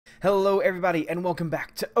Hello everybody and welcome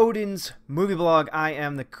back to Odin's movie blog. I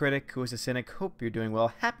am the critic who is a cynic. Hope you're doing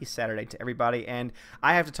well. Happy Saturday to everybody, and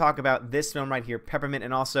I have to talk about this film right here, Peppermint,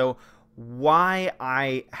 and also why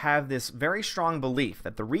I have this very strong belief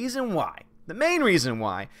that the main reason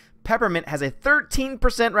why Peppermint has a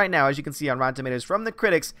 13% right now, as you can see on Rotten Tomatoes from the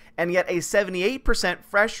critics, and yet a 78%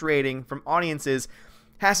 fresh rating from audiences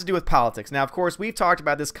has to do with politics. Now, of course, we've talked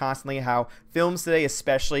about this constantly, how films today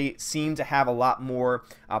especially seem to have a lot more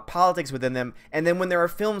politics within them, and then when there are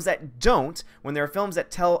films that don't, when there are films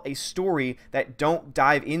that tell a story that don't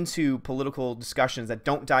dive into political discussions, that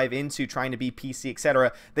don't dive into trying to be PC,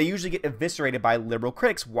 etc., they usually get eviscerated by liberal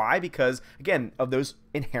critics. Why? Because, again, of those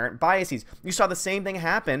inherent biases. You saw the same thing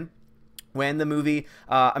happen when the movie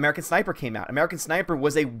American Sniper came out. American Sniper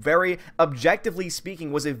was objectively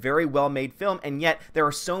speaking, was a very well-made film, and yet there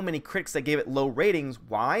are so many critics that gave it low ratings.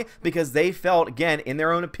 Why? Because they felt, again, in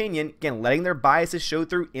their own opinion, again, letting their biases show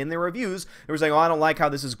through in their reviews, they were saying, oh, I don't like how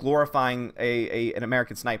this is glorifying an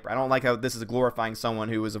American Sniper. I don't like how this is glorifying someone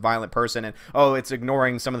who is a violent person, and, oh, it's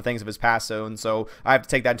ignoring some of the things of his past, so I have to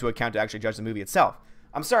take that into account to actually judge the movie itself.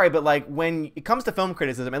 I'm sorry, but like when it comes to film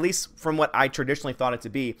criticism, at least from what I traditionally thought it to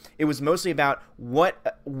be, it was mostly about what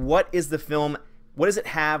is the film, what does it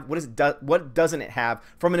have, what doesn't it have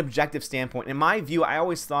from an objective standpoint. In my view, I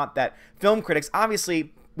always thought that film critics,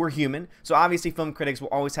 obviously, we're human, so obviously film critics will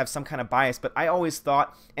always have some kind of bias, but I always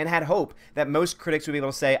thought and had hope that most critics would be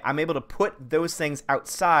able to say, I'm able to put those things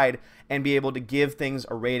outside and be able to give things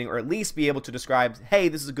a rating, or at least be able to describe, hey,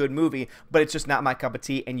 this is a good movie, but it's just not my cup of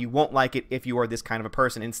tea, and you won't like it if you are this kind of a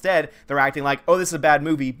person. Instead, they're acting like, oh, this is a bad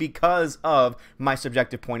movie because of my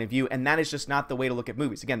subjective point of view, and that is just not the way to look at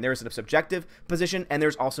movies. Again, there's a subjective position, and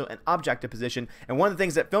there's also an objective position, and one of the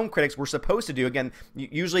things that film critics were supposed to do, again,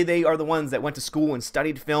 usually they are the ones that went to school and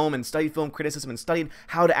studied film and studied film criticism and studied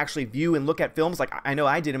how to actually view and look at films, like I know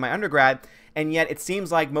I did in my undergrad, and yet it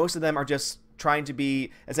seems like most of them are just trying to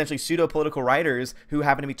be essentially pseudo-political writers who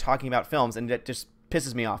happen to be talking about films, and that just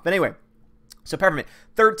pisses me off. But anyway, so Peppermint,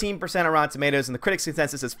 13% on Rotten Tomatoes, and the critics'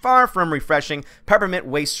 consensus is far from refreshing. Peppermint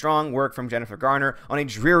wastes strong work from Jennifer Garner on a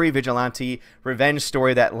dreary vigilante revenge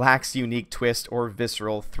story that lacks unique twist or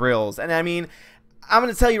visceral thrills. And I mean, I'm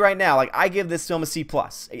going to tell you right now, like, I give this film a C+.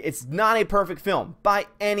 It's not a perfect film by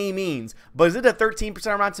any means, but is it a 13%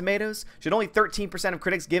 on Rotten Tomatoes? Should only 13% of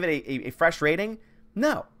critics give it a fresh rating?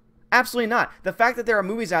 No. Absolutely not. The fact that there are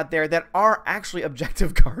movies out there that are actually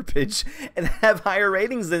objective garbage and have higher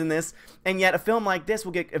ratings than this, and yet a film like this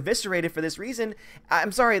will get eviscerated for this reason,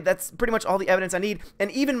 I'm sorry, that's pretty much all the evidence I need. And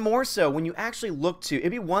even more so, when you actually look to,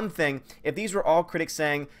 it'd be one thing if these were all critics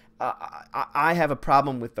saying, I have a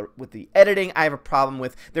problem with the editing. I have a problem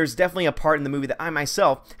with, there's definitely a part in the movie that I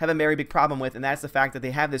myself have a very big problem with, and that's the fact that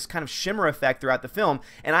they have this kind of shimmer effect throughout the film,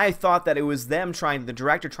 and I thought that it was them the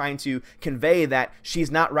director trying to convey that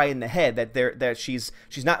she's not right in the head, that she's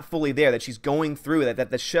not fully there, that she's going through,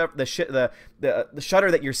 that the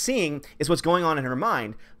shudder that you're seeing is what's going on in her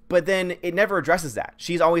mind. But then it never addresses that.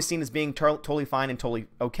 She's always seen as being totally fine and totally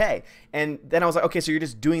okay. And then I was like, okay, so you're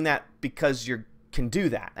just doing that because you can do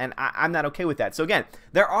that, and I'm not okay with that. So again,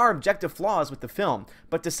 there are objective flaws with the film,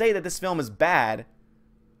 but to say that this film is bad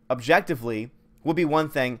objectively will be one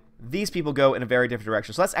thing. These people go in a very different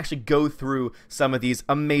direction. So let's actually go through some of these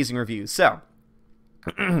amazing reviews. So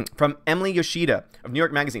from Emily Yoshida of New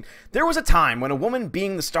York Magazine, there was a time when a woman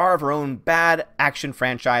being the star of her own bad action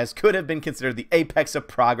franchise could have been considered the apex of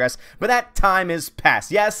progress, but that time is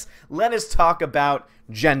past. Yes, let us talk about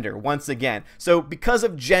gender once again. So because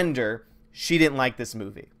of gender, she didn't like this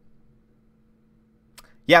movie.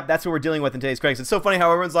 Yep, that's what we're dealing with in today's critics. It's so funny how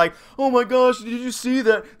everyone's like, oh my gosh, did you see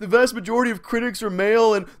that the vast majority of critics are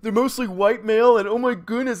male and they're mostly white male, and oh my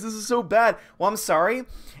goodness, this is so bad. Well, I'm sorry.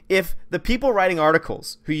 If the people writing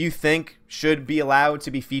articles who you think should be allowed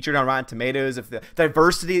to be featured on Rotten Tomatoes, if the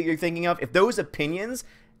diversity that you're thinking of, if those opinions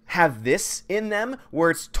have this in them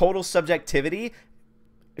where it's total subjectivity,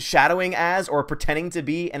 shadowing as or pretending to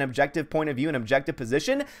be an objective point of view, an objective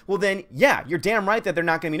position, well then, yeah, you're damn right that they're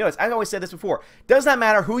not going to be noticed. I've always said this before. Does not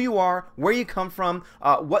matter who you are, where you come from,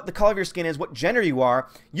 what the color of your skin is, what gender you are.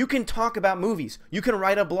 You can talk about movies. You can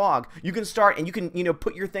write a blog. You can start and you can,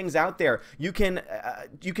 put your things out there. You can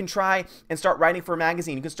try and start writing for a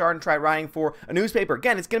magazine. You can start and try writing for a newspaper.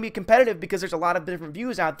 Again, it's going to be competitive because there's a lot of different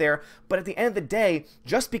views out there, but at the end of the day,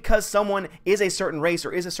 just because someone is a certain race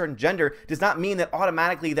or is a certain gender does not mean that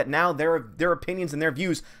automatically that now their opinions and their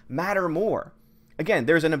views matter more. Again,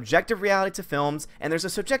 there's an objective reality to films, and there's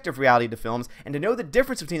a subjective reality to films, and to know the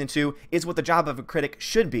difference between the two is what the job of a critic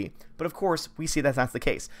should be. But of course, we see that's not the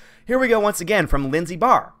case. Here we go once again from Lindsay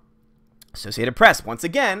Barr. Associated Press, once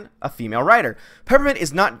again, a female writer. Peppermint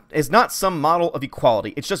is not some model of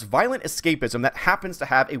equality. It's just violent escapism that happens to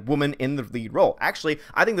have a woman in the lead role. Actually,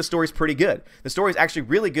 I think the story's pretty good. The story's actually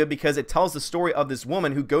really good because it tells the story of this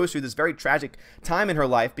woman who goes through this very tragic time in her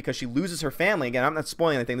life because she loses her family. Again, I'm not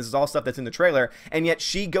spoiling anything. This is all stuff that's in the trailer. And yet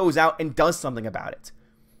she goes out and does something about it.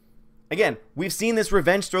 Again, we've seen this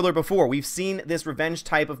revenge thriller before. We've seen this revenge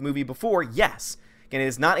type of movie before. Yes. Again, it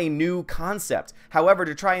is not a new concept. However,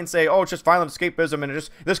 to try and say, oh, it's just violent escapism and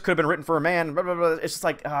this could have been written for a man, blah, blah, blah, it's just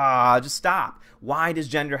like, just stop. Why does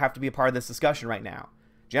gender have to be a part of this discussion right now?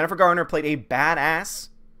 Jennifer Garner played a badass,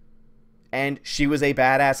 and she was a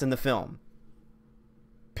badass in the film.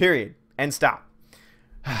 Period. And stop.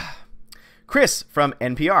 Chris from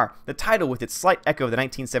NPR. The title, with its slight echo of the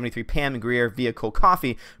 1973 Pam Grier vehicle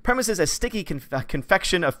Coffee, premises a sticky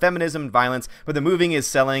confection of feminism and violence, but the movie is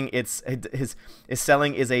selling is a delusory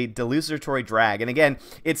drag. And again,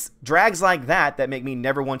 it's drags like that that make me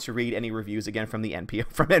never want to read any reviews again from the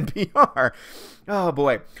NPR. Oh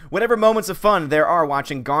boy. Whatever moments of fun there are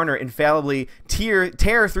watching Garner infallibly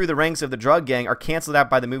tear through the ranks of the drug gang are canceled out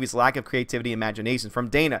by the movie's lack of creativity and imagination. From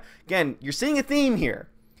Dana. Again, you're seeing a theme here.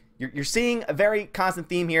 You're seeing a very constant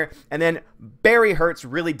theme here, and then Barry Hertz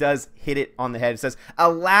really does hit it on the head. It says, a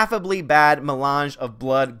laughably bad melange of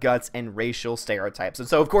blood, guts, and racial stereotypes. And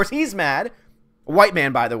so, of course, he's mad. A white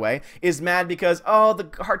man, by the way, is mad because, oh, the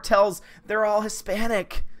cartels, they're all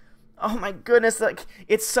Hispanic. Oh, my goodness, like,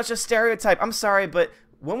 it's such a stereotype. I'm sorry, but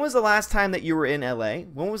when was the last time that you were in LA?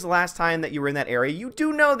 When was the last time that you were in that area? You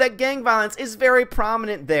do know that gang violence is very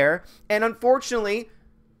prominent there, and unfortunately,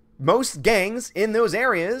 most gangs in those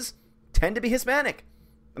areas tend to be Hispanic.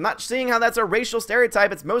 I'm not seeing how that's a racial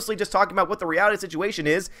stereotype. It's mostly just talking about what the reality situation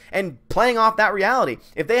is and playing off that reality.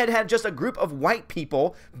 If they had had just a group of white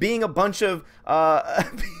people being a bunch of,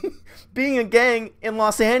 being a gang in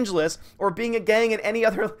Los Angeles or being a gang in any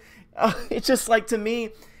other, it's just like, to me,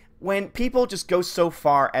 when people just go so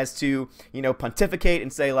far as to, you know, pontificate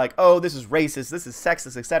and say like, oh, this is racist, this is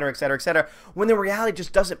sexist, etc., etc., etc., when the reality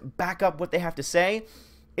just doesn't back up what they have to say,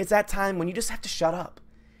 it's that time when you just have to shut up.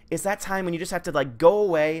 It's that time when you just have to, like, go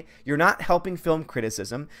away. You're not helping film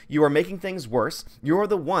criticism. You are making things worse. You're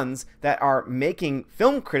the ones that are making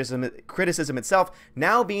film criticism itself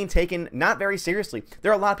now being taken not very seriously.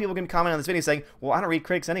 There are a lot of people going to comment on this video saying, well, I don't read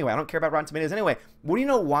critics anyway. I don't care about Rotten Tomatoes anyway. Well, do you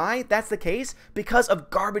know why that's the case? Because of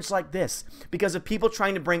garbage like this. Because of people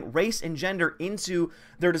trying to bring race and gender into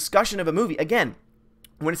their discussion of a movie. Again,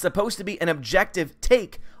 when it's supposed to be an objective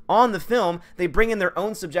take on the film, they bring in their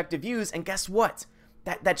own subjective views, and guess what?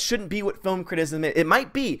 That shouldn't be what film criticism is. It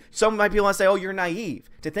might be. Some might be able to say, oh, you're naive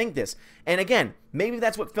to think this. And again, maybe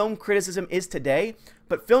that's what film criticism is today,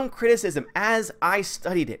 but film criticism, as I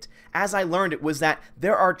studied it, as I learned it, was that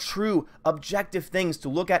there are true objective things to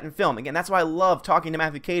look at in film. Again, that's why I love talking to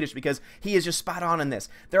Matthew Kadish, because he is just spot on in this.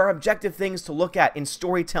 There are objective things to look at in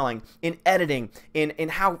storytelling, in editing, in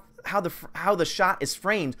how the shot is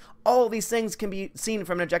framed. All of these things can be seen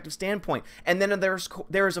from an objective standpoint. And then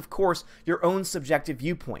there's of course your own subjective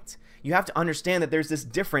viewpoint. You have to understand that there's this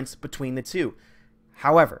difference between the two.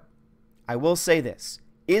 However, I will say this.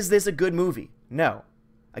 Is this a good movie? No.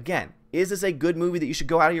 Again, is this a good movie that you should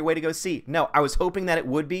go out of your way to go see? No, I was hoping that it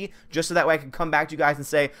would be, just so that way I could come back to you guys and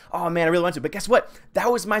say, oh man, I really want to. But guess what?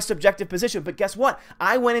 That was my subjective position. But guess what?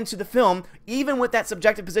 I went into the film, even with that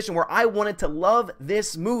subjective position where I wanted to love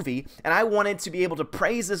this movie, and I wanted to be able to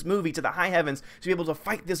praise this movie to the high heavens, to be able to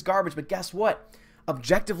fight this garbage. But guess what?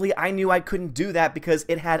 Objectively, I knew I couldn't do that because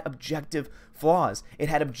it had objective flaws. It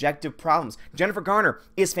had objective problems. Jennifer Garner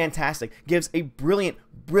is fantastic, gives a brilliant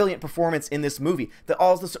performance in this movie.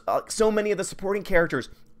 So many of the supporting characters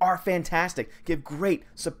are fantastic, give great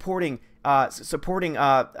supporting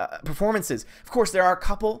performances. Of course, there are a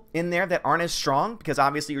couple in there that aren't as strong because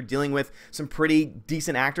obviously you're dealing with some pretty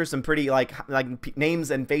decent actors, some pretty like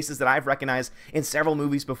names and faces that I've recognized in several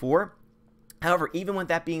movies before. However, even with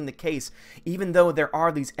that being the case, even though there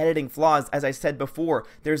are these editing flaws, as I said before,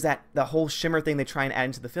 there's the whole shimmer thing they try and add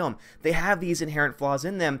into the film. They have these inherent flaws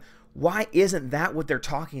in them. Why isn't that what they're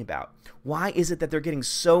talking about? Why is it that they're getting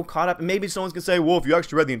so caught up? And maybe someone's going to say, well, if you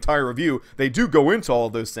actually read the entire review, they do go into all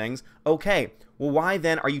of those things. Okay, well, why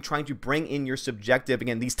then are you trying to bring in your subjective,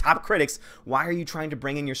 again, these top critics, why are you trying to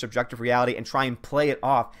bring in your subjective reality and try and play it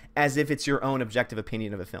off as if it's your own objective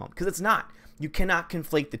opinion of a film? Because it's not. You cannot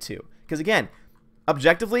conflate the two. Because again,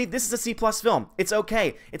 objectively, this is a C+ film. It's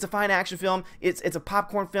okay. It's a fine action film. It's a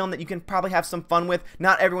popcorn film that you can probably have some fun with.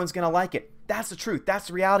 Not everyone's going to like it. That's the truth. That's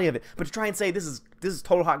the reality of it. But to try and say this is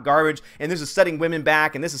total hot garbage and this is setting women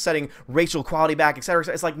back and this is setting racial equality back,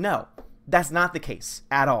 etc., it's like, no, that's not the case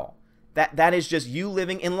at all. That is just you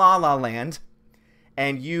living in La La Land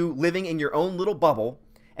and you living in your own little bubble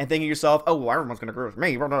and thinking to yourself, oh, well, everyone's going to agree with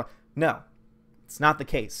me. No, it's not the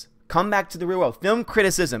case. Come back to the real world. Film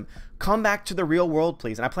criticism. Come back to the real world,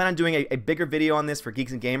 please. And I plan on doing a bigger video on this for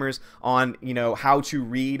geeks and gamers on, how to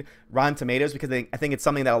read Rotten Tomatoes, because I think it's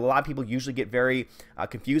something that a lot of people usually get very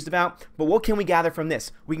confused about. But what can we gather from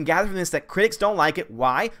this? We can gather from this that critics don't like it.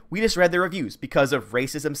 Why? We just read their reviews because of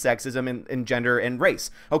racism, sexism, and gender and race.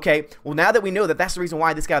 Okay, well, now that we know that that's the reason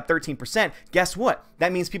why this got 13%, guess what?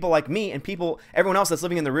 That means people like me and everyone else that's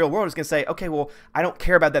living in the real world is going to say, okay, well, I don't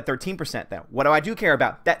care about that 13% then. What do I do care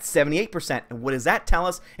about? That 78%. And what does that tell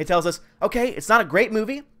us? It tells us, okay, it's not a great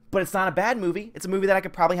movie, but it's not a bad movie. It's a movie that I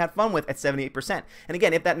could probably have fun with at 78%. And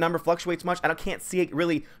again, if that number fluctuates much, I can't see it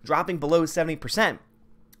really dropping below 70%.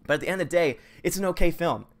 But at the end of the day, it's an okay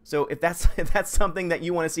film. So if that's something that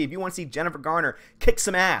you want to see, if you want to see Jennifer Garner kick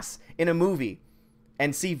some ass in a movie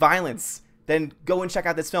and see violence, then go and check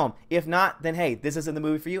out this film. If not, then hey, this isn't the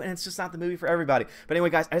movie for you, and it's just not the movie for everybody. But anyway,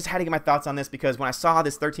 guys, I just had to get my thoughts on this because when I saw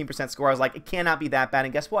this 13% score, I was like, it cannot be that bad.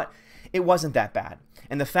 And guess what? It wasn't that bad.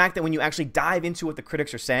 And the fact that when you actually dive into what the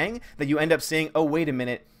critics are saying, that you end up seeing, oh, wait a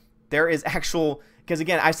minute, there is actual... Because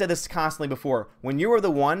again, I said this constantly before, when you are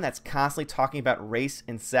the one that's constantly talking about race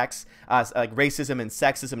and sex, like racism and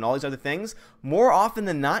sexism and all these other things, more often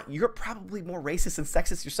than not, you're probably more racist and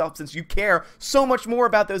sexist yourself since you care so much more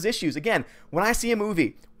about those issues. Again, when I see a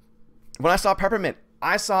movie, when I saw Peppermint,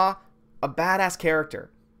 I saw a badass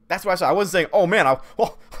character. That's what I saw. I wasn't saying, oh man,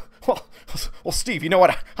 well, Steve, you know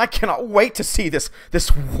what? I cannot wait to see this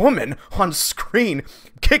woman on screen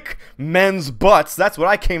kick men's butts. That's what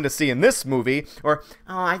I came to see in this movie. Or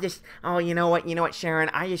you know what,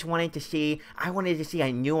 Sharon? I wanted to see a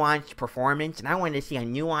nuanced performance, and I wanted to see a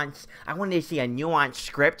nuanced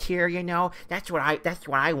script here. That's what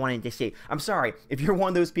I wanted to see. I'm sorry if you're one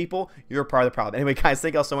of those people. You're part of the problem. Anyway, guys,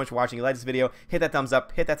 thank you all so much for watching. If you like this video, hit that thumbs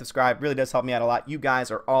up, hit that subscribe. It really does help me out a lot. You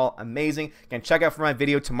guys are all amazing. Again, check out for my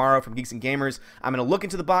video tomorrow from Geeks and Gamers. I'm going to look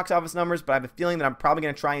into the box office numbers, but I have a feeling that I'm probably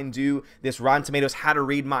going to try and do this Rotten Tomatoes how to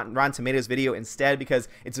read Rotten Tomatoes video instead, because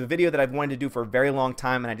it's a video that I've wanted to do for a very long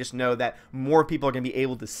time, and I just know that more people are going to be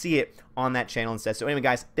able to see it on that channel instead. So anyway,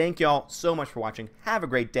 guys, thank you all so much for watching. Have a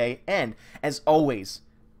great day, and as always,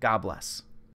 God bless.